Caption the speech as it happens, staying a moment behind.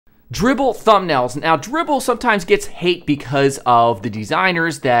Dribbble thumbnails. Now, Dribbble sometimes gets hate because of the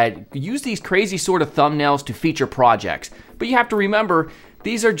designers that use these crazy sort of thumbnails to feature projects. But you have to remember,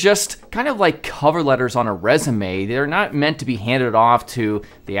 these are just kind of like cover letters on a resume. They're not meant to be handed off to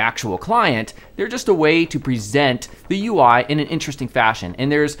the actual client. They're just a way to present the UI in an interesting fashion. And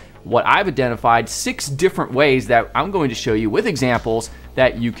there's what I've identified 6 different ways that I'm going to show you with examples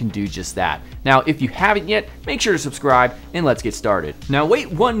that you can do just that. Now, if you haven't yet, make sure to subscribe and let's get started. Now,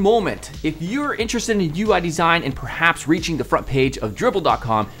 wait one moment. If you're interested in UI design and perhaps reaching the front page of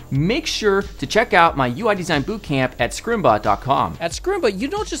Dribbble.com, make sure to check out my UI design bootcamp at scrimba.com. At Scrimba, you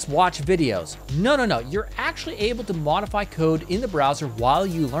don't just watch videos. No. You're actually able to modify code in the browser while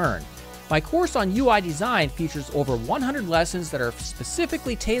you learn. My course on UI design features over 100 lessons that are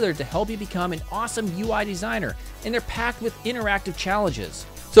specifically tailored to help you become an awesome UI designer, and they're packed with interactive challenges.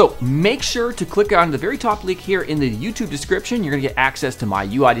 So make sure to click on the very top link here in the YouTube description. You're gonna get access to my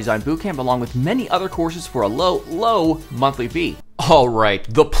UI design bootcamp along with many other courses for a low monthly fee. All right,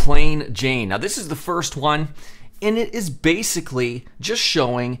 the plain Jane. Now this is the first one, and it is basically just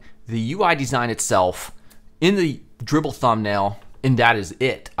showing the UI design itself in the Dribbble thumbnail. And that is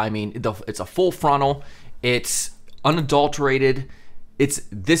it. I mean, it's a full frontal, it's unadulterated. It's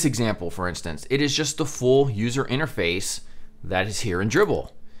this example, for instance. It is just the full user interface that is here in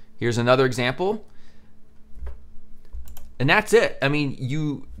Dribbble. Here's another example. And that's it. I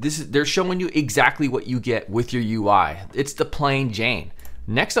mean, they're showing you exactly what you get with your UI. It's the plain Jane.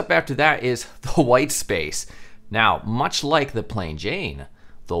 Next up after that is the white space. Now, much like the plain Jane,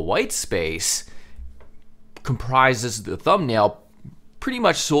 the white space comprises the thumbnail pretty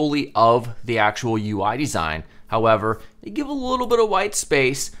much solely of the actual UI design. However, they give a little bit of white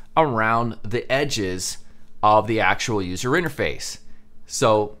space around the edges of the actual user interface.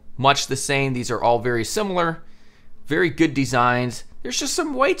 So much the same, these are all very similar, very good designs. There's just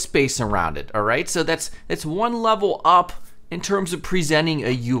some white space around it, all right? So that's one level up in terms of presenting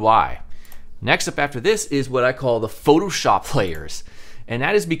a UI. Next up after this is what I call the Photoshop layers. And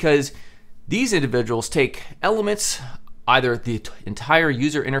that is because these individuals take elements, either the entire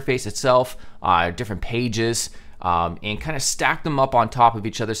user interface itself, different pages, and kind of stack them up on top of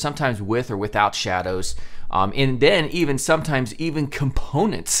each other, sometimes with or without shadows, and then even sometimes even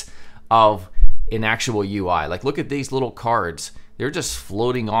components of an actual UI. Like look at these little cards. They're just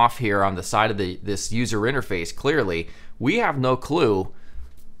floating off here on the side of this user interface. Clearly, we have no clue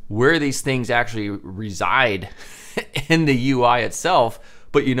where these things actually reside in the UI itself,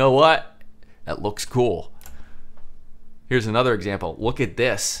 but you know what? That looks cool. Here's another example. Look at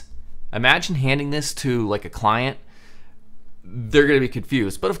this. Imagine handing this to like a client. They're going to be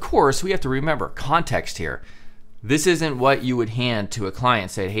confused. But of course, we have to remember context here. This isn't what you would hand to a client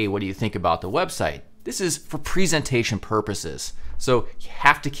and say, hey, what do you think about the website? This is for presentation purposes. So you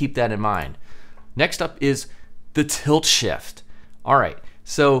have to keep that in mind. Next up is the tilt shift. All right,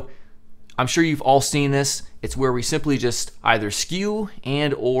 so I'm sure you've all seen this. It's where we simply just either skew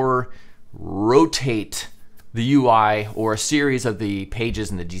and or rotate the UI or a series of the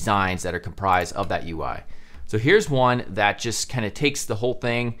pages and the designs that are comprised of that UI. So here's one that just kind of takes the whole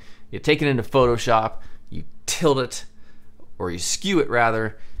thing, you take it into Photoshop, you tilt it, or you skew it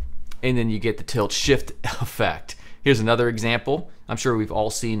rather, and then you get the tilt shift effect. Here's another example. I'm sure we've all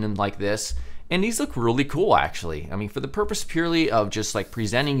seen them like this. And these look really cool actually. I mean, for the purpose purely of just like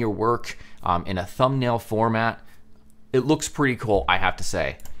presenting your work in a thumbnail format, it looks pretty cool, I have to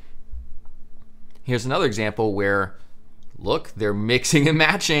say. Here's another example where, look, they're mixing and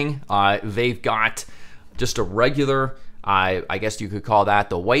matching. They've got just a regular, I guess you could call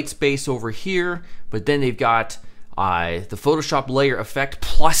that the white space over here, but then they've got the Photoshop layer effect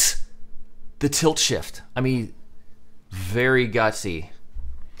plus the tilt shift. I mean, very gutsy.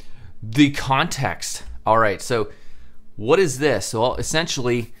 The context. All right, so what is this? Well,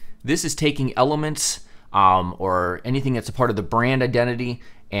 essentially, this is taking elements or anything that's a part of the brand identity,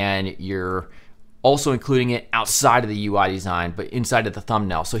 and you're also including it outside of the UI design, but inside of the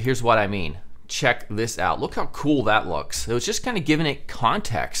thumbnail. So here's what I mean. Check this out. Look how cool that looks. So it's just kind of giving it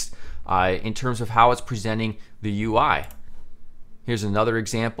context in terms of how it's presenting the UI. Here's another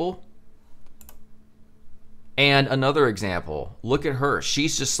example. And another example. Look at her.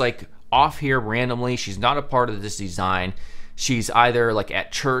 She's just like off here randomly. She's not a part of this design. She's either like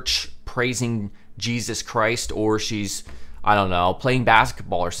at church praising Jesus Christ, or she's, I don't know, playing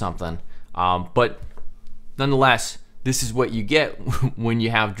basketball or something. But nonetheless, this is what you get when you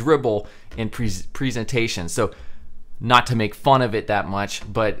have Dribbble in presentation. So not to make fun of it that much,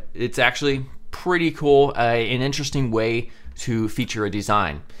 but it's actually pretty cool, an interesting way to feature a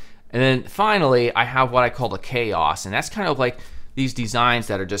design. And then finally, I have what I call the chaos, and that's kind of like these designs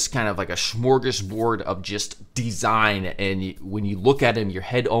that are just kind of like a smorgasbord of just design, and when you look at them, your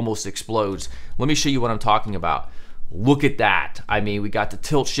head almost explodes. Let me show you what I'm talking about. Look at that. I mean, we got the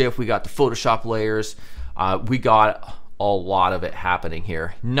tilt shift, we got the Photoshop layers, we got a lot of it happening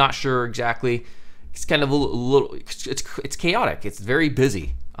here. Not sure exactly. It's kind of a little, it's chaotic. It's very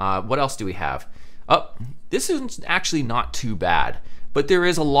busy. What else do we have? Oh, this is actually not too bad, but there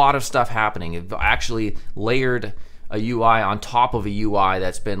is a lot of stuff happening. I've actually layered a UI on top of a UI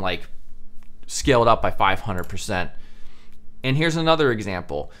that's been like scaled up by 500%. And here's another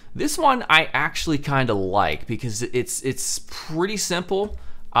example. This one I actually kind of like because it's pretty simple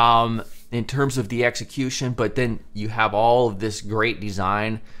in terms of the execution, but then you have all of this great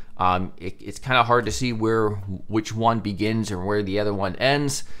design. It's kind of hard to see which one begins and where the other one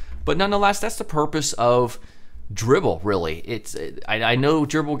ends, but nonetheless, that's the purpose of Dribbble. Really, I know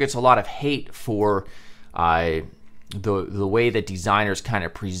Dribbble gets a lot of hate for the way that designers kind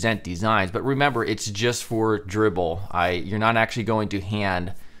of present designs, but remember, it's just for Dribbble. You're not actually going to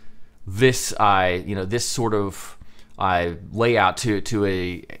hand this this sort of layout to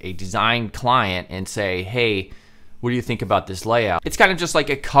a design client and say, hey, what do you think about this layout? It's kind of just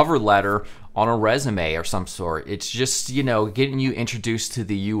like a cover letter on a resume or some sort. It's just, getting you introduced to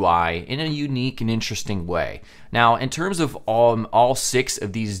the UI in a unique and interesting way. Now, in terms of all 6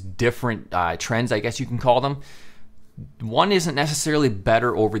 of these different trends, I guess you can call them, one isn't necessarily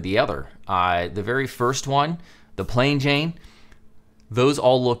better over the other. The very first one, the plain Jane, those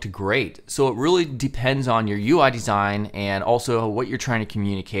all looked great. So it really depends on your UI design and also what you're trying to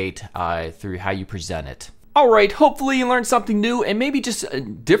communicate through how you present it. All right, hopefully you learned something new and maybe just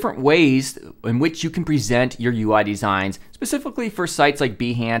different ways in which you can present your UI designs, specifically for sites like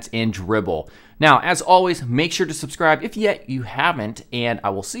Behance and Dribbble. Now, as always, make sure to subscribe if yet you haven't, and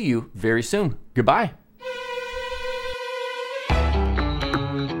I will see you very soon. Goodbye.